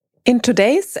In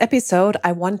today's episode,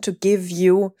 I want to give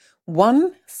you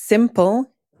one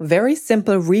very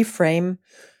simple reframe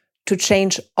to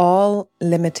change all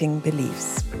limiting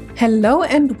beliefs. Hello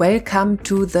and welcome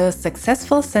to the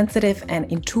Successful, Sensitive and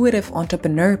Intuitive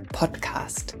Entrepreneur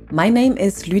podcast. My name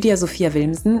is Lydia Sophia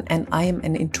Wilmsen and I am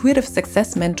an intuitive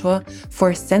success mentor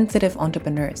for sensitive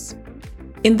entrepreneurs.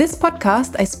 In this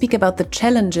podcast, I speak about the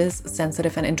challenges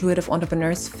sensitive and intuitive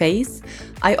entrepreneurs face.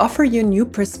 I offer you new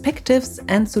perspectives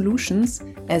and solutions,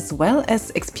 as well as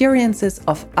experiences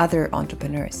of other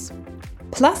entrepreneurs.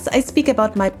 Plus, I speak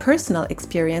about my personal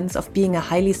experience of being a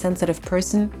highly sensitive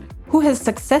person who has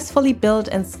successfully built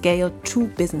and scaled 2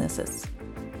 businesses.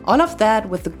 All of that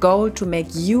with the goal to make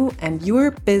you and your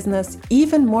business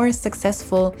even more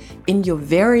successful in your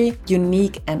very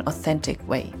unique and authentic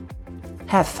way.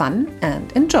 Have fun and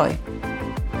enjoy.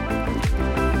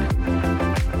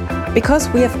 Because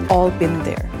we have all been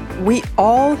there. We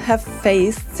all have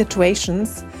faced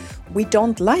situations we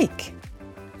don't like,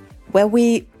 where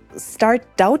we start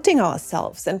doubting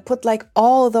ourselves and put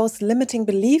all those limiting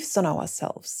beliefs on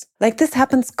ourselves. This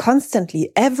happens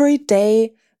constantly. Every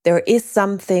day there is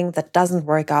something that doesn't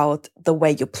work out the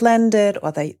way you planned it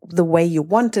or the way you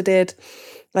wanted it.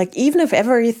 Even if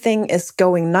everything is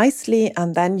going nicely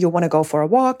and then you want to go for a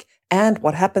walk and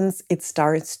what happens? It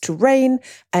starts to rain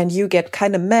and you get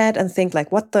kind of mad and think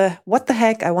what the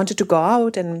heck? I wanted to go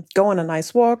out and go on a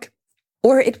nice walk.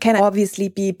 Or it can obviously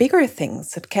be bigger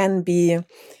things. It can be,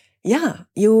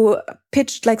 you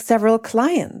pitched several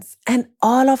clients and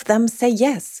all of them say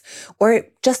yes. Or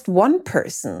just one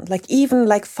person, even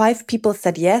 5 people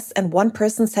said yes and one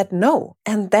person said no.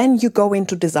 And then you go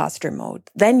into disaster mode.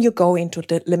 Then you go into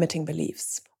the limiting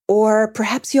beliefs. Or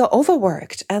perhaps you're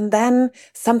overworked and then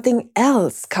something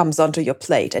else comes onto your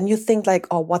plate and you think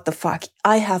oh, what the fuck?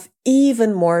 I have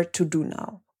even more to do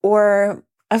now. Or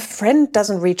a friend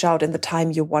doesn't reach out in the time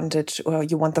you wanted or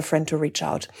you want the friend to reach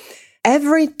out.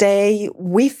 Every day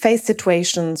we face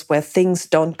situations where things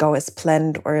don't go as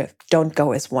planned or don't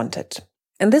go as wanted.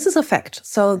 And this is a fact.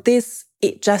 So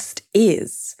it just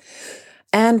is.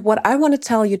 And what I want to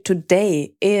tell you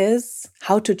today is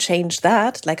how to change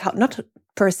that, not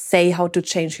per se how to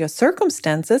change your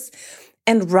circumstances,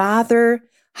 and rather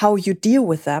how you deal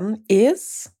with them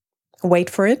is, wait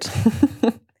for it,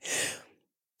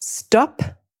 stop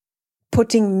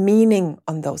putting meaning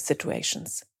on those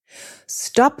situations.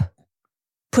 Stop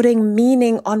putting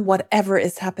meaning on whatever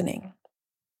is happening.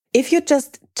 If you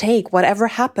just take whatever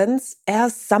happens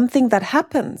as something that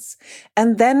happens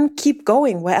and then keep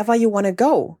going wherever you want to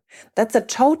go, that's a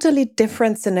totally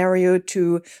different scenario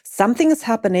to something is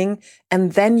happening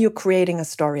and then you're creating a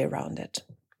story around it.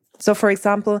 So for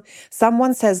example,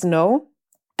 someone says no,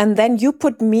 and then you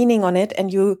put meaning on it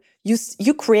and you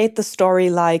create the story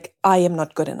I am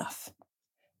not good enough.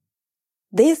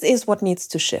 This is what needs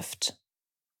to shift.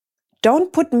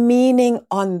 Don't put meaning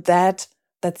on that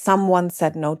someone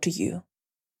said no to you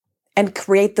and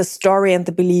create the story and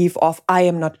the belief of I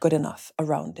am not good enough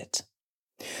around it.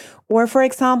 Or for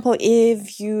example,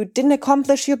 if you didn't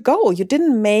accomplish your goal, you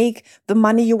didn't make the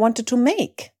money you wanted to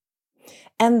make.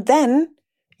 And then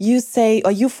you say,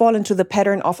 or you fall into the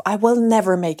pattern of I will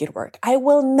never make it work. I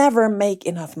will never make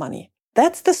enough money.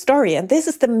 That's the story. And this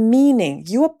is the meaning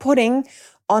you are putting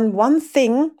on one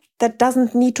thing that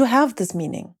doesn't need to have this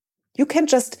meaning. You can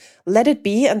just let it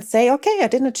be and say, okay, I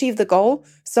didn't achieve the goal,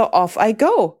 so off I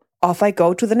go. Off I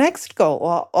go to the next goal,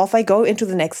 or off I go into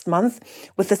the next month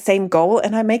with the same goal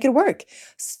and I make it work.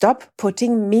 Stop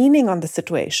putting meaning on the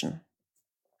situation.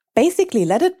 Basically,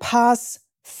 let it pass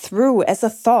through as a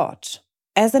thought,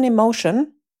 as an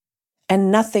emotion, and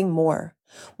nothing more.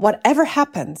 Whatever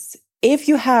happens, if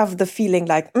you have the feeling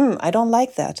I don't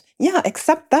like that,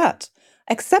 accept that.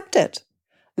 Accept it.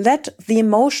 Let the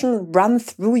emotion run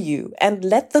through you and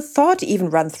let the thought even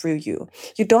run through you.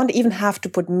 You don't even have to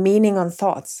put meaning on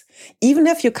thoughts. Even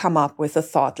if you come up with a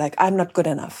thought I'm not good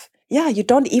enough. You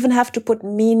don't even have to put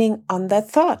meaning on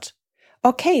that thought.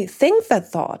 Okay, think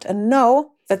that thought and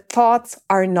know that thoughts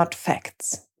are not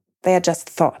facts. They are just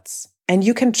thoughts and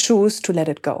you can choose to let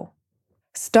it go.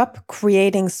 Stop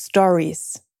creating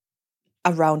stories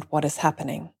around what is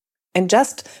happening. And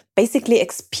just basically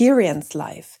experience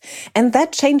life. And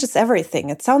that changes everything.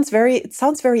 It sounds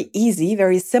very easy,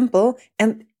 very simple.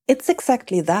 And it's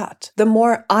exactly that. The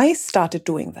more I started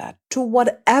doing that to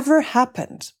whatever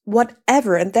happened,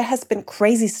 and there has been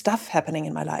crazy stuff happening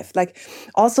in my life,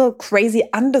 also crazy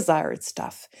undesired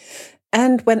stuff.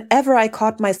 And whenever I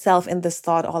caught myself in this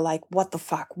thought, or like, what the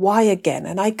fuck, why again?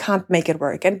 And I can't make it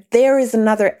work. And there is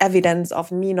another evidence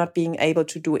of me not being able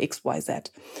to do X, Y, Z.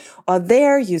 Or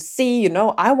there you see,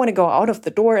 I want to go out of the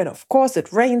door. And of course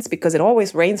it rains, because it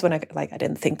always rains when I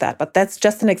didn't think that, but that's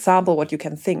just an example what you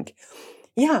can think.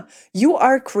 Yeah, you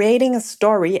are creating a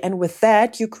story. And with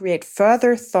that, you create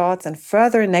further thoughts and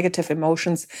further negative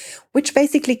emotions, which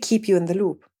basically keep you in the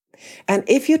loop. And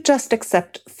if you just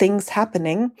accept things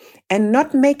happening and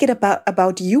not make it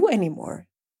about you anymore,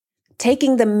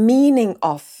 taking the meaning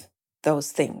of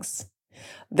those things,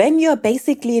 then you're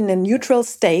basically in a neutral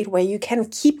state where you can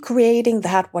keep creating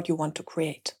what you want to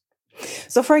create.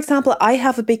 So for example, I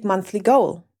have a big monthly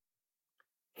goal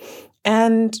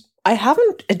and I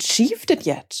haven't achieved it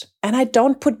yet. And I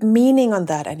don't put meaning on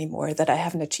that anymore, that I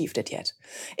haven't achieved it yet.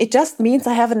 It just means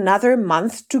I have another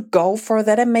month to go for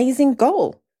that amazing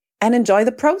goal and enjoy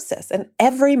the process. And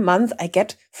every month I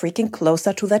get freaking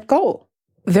closer to that goal.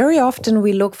 Very often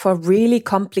we look for really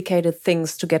complicated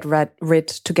things to get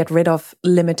rid of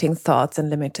limiting thoughts and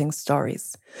limiting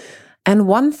stories. And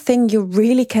one thing you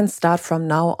really can start from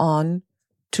now on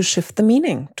to shift the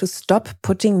meaning, to stop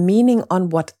putting meaning on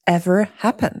whatever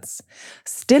happens.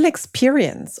 Still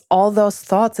experience all those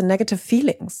thoughts and negative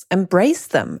feelings, embrace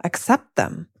them, accept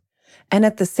them. And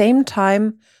at the same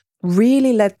time,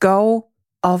 really let go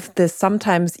of this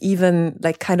sometimes even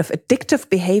kind of addictive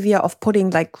behavior of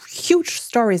putting huge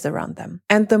stories around them.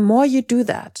 And the more you do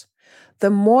that,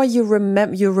 the more you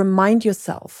remind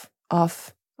yourself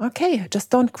of, okay, just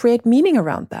don't create meaning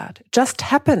around that. It just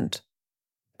happened.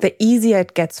 The easier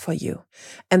it gets for you.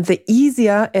 And the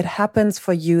easier it happens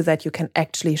for you that you can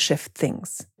actually shift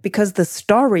things. Because the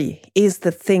story is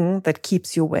the thing that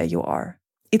keeps you where you are.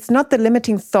 It's not the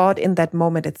limiting thought in that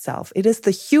moment itself. It is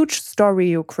the huge story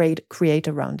you create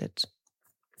around it.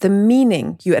 The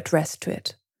meaning you address to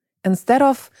it. Instead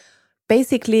of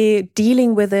basically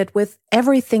dealing with it with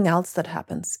everything else that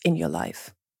happens in your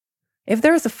life. If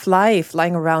there is a fly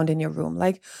flying around in your room,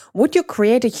 would you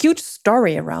create a huge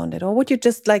story around it? Or would you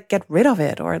just get rid of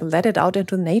it or let it out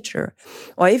into nature?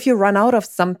 Or if you run out of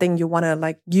something you want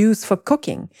to use for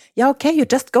cooking, okay, you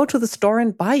just go to the store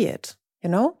and buy it.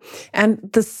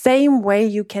 And the same way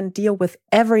you can deal with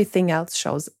everything else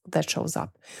that shows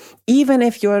up. Even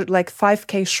if you're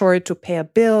 5K short to pay a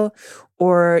bill,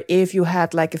 or if you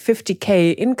had a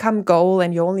 50K income goal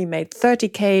and you only made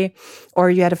 30K, or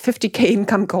you had a 50K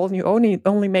income goal and you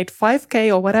only made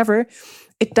 5K or whatever,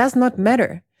 it does not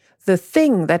matter. The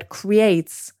thing that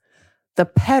creates the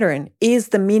pattern is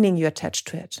the meaning you attach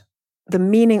to it. The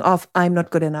meaning of I'm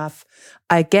not good enough.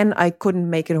 Again, I couldn't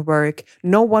make it work.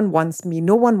 No one wants me.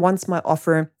 No one wants my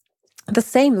offer. The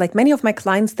same, many of my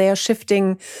clients, they are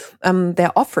shifting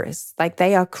their offers.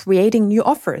 They are creating new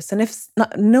offers. And if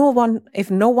no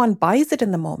one buys it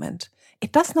in the moment,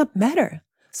 it does not matter.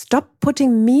 Stop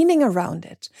putting meaning around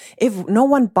it. If no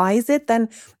one buys it, then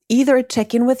either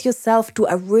check in with yourself. Do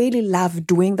I really love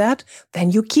doing that?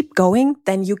 Then you keep going.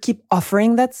 Then you keep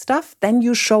offering that stuff. Then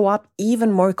you show up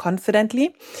even more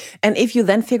confidently. And if you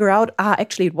then figure out,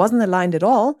 actually it wasn't aligned at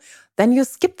all, then you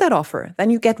skip that offer. Then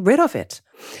you get rid of it.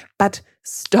 But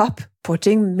stop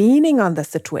putting meaning on the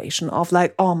situation of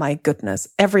oh my goodness,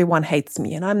 everyone hates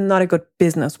me and I'm not a good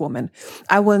businesswoman.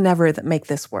 I will never make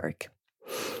this work.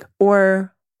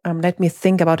 Or let me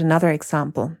think about another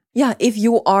example. Yeah, if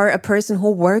you are a person who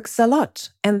works a lot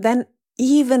and then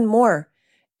even more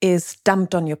is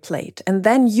dumped on your plate, and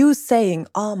then you saying,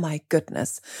 oh my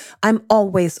goodness, I'm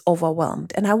always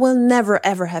overwhelmed and I will never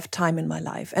ever have time in my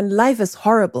life and life is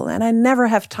horrible and I never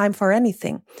have time for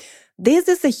anything. This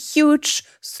is a huge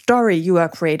story you are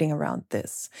creating around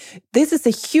this. This is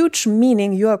a huge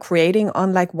meaning you are creating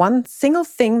on one single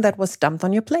thing that was dumped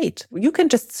on your plate. You can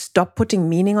just stop putting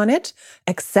meaning on it,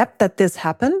 accept that this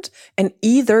happened, and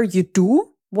either you do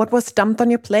what was dumped on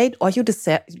your plate or you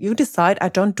decide I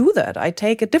don't do that. I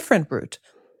take a different route.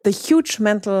 The huge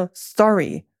mental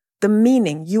story, the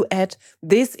meaning you add,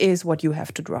 this is what you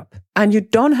have to drop. And you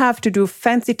don't have to do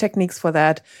fancy techniques for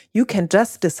that. You can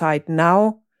just decide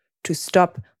now to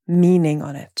stop meaning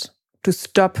on it, to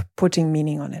stop putting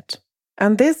meaning on it.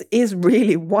 And this is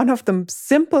really one of the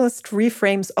simplest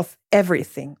reframes of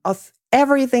everything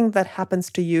that happens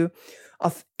to you,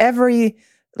 of every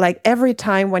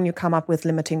time when you come up with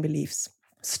limiting beliefs.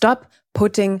 Stop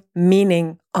putting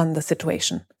meaning on the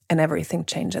situation and everything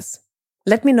changes.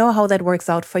 Let me know how that works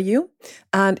out for you.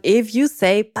 And if you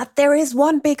say, but there is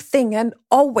one big thing and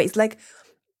always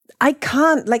I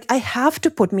can't, I have to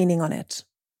put meaning on it.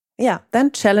 Yeah, then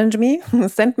challenge me,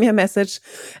 send me a message,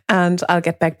 and I'll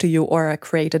get back to you or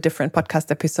create a different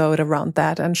podcast episode around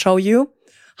that and show you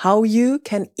how you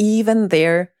can even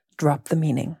there drop the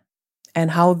meaning and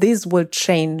how this will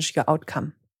change your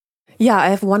outcome. Yeah, I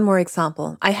have one more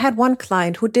example. I had one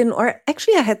client who didn't, or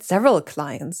actually I had several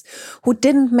clients who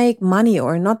didn't make money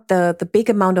or not the big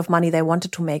amount of money they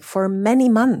wanted to make for many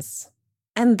months.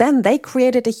 And then they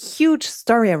created a huge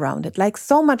story around it, like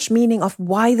so much meaning of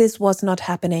why this was not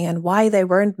happening and why they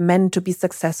weren't meant to be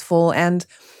successful and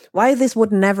why this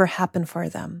would never happen for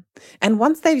them. And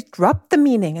once they dropped the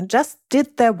meaning and just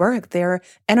did their work, their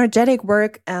energetic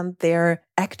work and their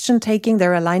action taking,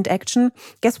 their aligned action,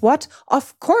 guess what?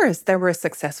 Of course, they were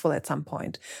successful at some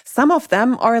point. Some of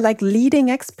them are like leading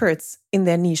experts in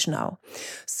their niche now.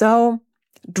 So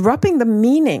dropping the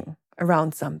meaning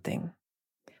around something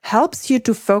helps you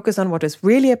to focus on what is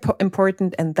really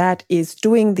important, and that is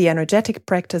doing the energetic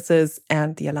practices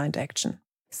and the aligned action.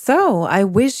 So I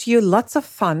wish you lots of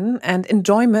fun and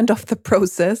enjoyment of the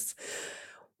process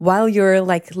while you're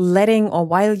like letting, or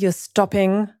while you're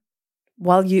stopping,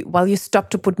 while you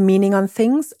stop to put meaning on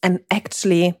things and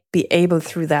actually be able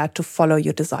through that to follow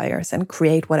your desires and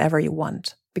create whatever you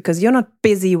want, because you're not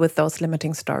busy with those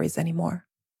limiting stories anymore.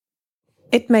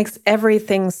 It makes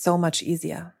everything so much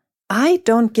easier. I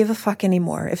don't give a fuck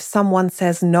anymore if someone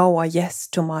says no or yes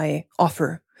to my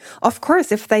offer. Of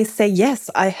course, if they say yes,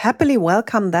 I happily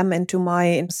welcome them into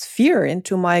my sphere,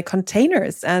 into my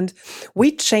containers, and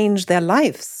we change their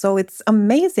lives. So it's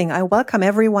amazing. I welcome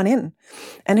everyone in.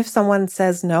 And if someone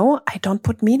says no, I don't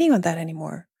put meaning on that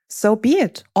anymore. So be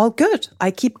it. All good.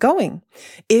 I keep going.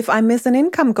 If I miss an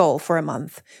income goal for a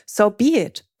month, so be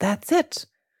it. That's it.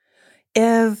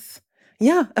 If,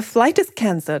 a flight is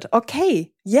canceled,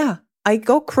 okay, I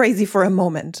go crazy for a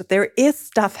moment. There is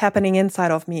stuff happening inside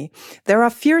of me. There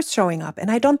are fears showing up and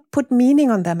I don't put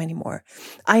meaning on them anymore.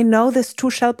 I know this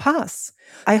too shall pass.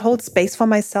 I hold space for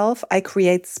myself. I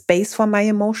create space for my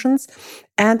emotions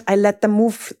and I let them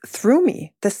move through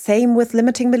me. The same with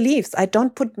limiting beliefs. I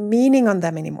don't put meaning on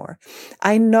them anymore.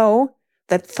 I know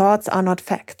that thoughts are not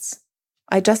facts.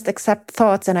 I just accept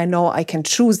thoughts and I know I can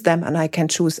choose them and I can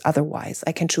choose otherwise.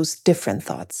 I can choose different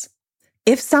thoughts.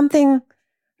 If something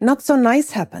not so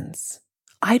nice happens,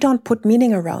 I don't put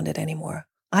meaning around it anymore.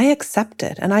 I accept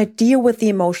it and I deal with the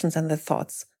emotions and the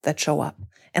thoughts that show up.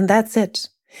 And that's it.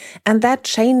 And that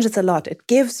changes a lot. It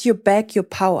gives you back your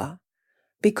power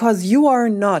because you are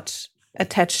not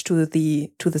attached to the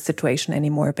situation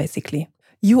anymore, basically.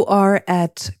 You are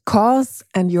at cause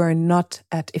and you are not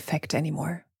at effect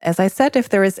anymore. As I said, if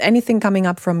there is anything coming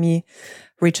up from me,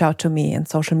 reach out to me in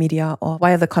social media or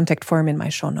via the contact form in my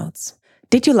show notes.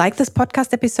 Did you like this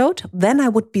podcast episode? Then I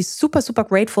would be super, super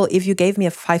grateful if you gave me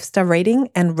a 5-star rating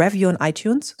and review on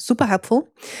iTunes. Super helpful.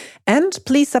 And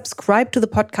please subscribe to the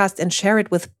podcast and share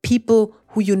it with people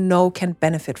who you know can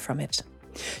benefit from it.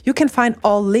 You can find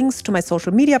all links to my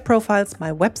social media profiles,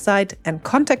 my website, and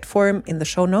contact form in the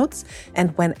show notes.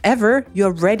 And whenever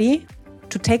you're ready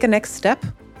to take a next step,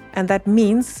 and that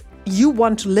means you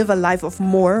want to live a life of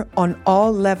more on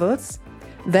all levels,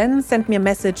 then send me a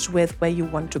message with where you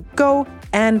want to go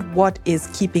and what is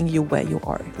keeping you where you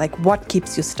are, like what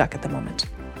keeps you stuck at the moment.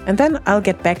 And then I'll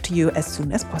get back to you as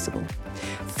soon as possible.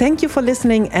 Thank you for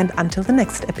listening, and until the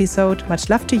next episode, much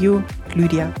love to you,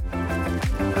 Lydia.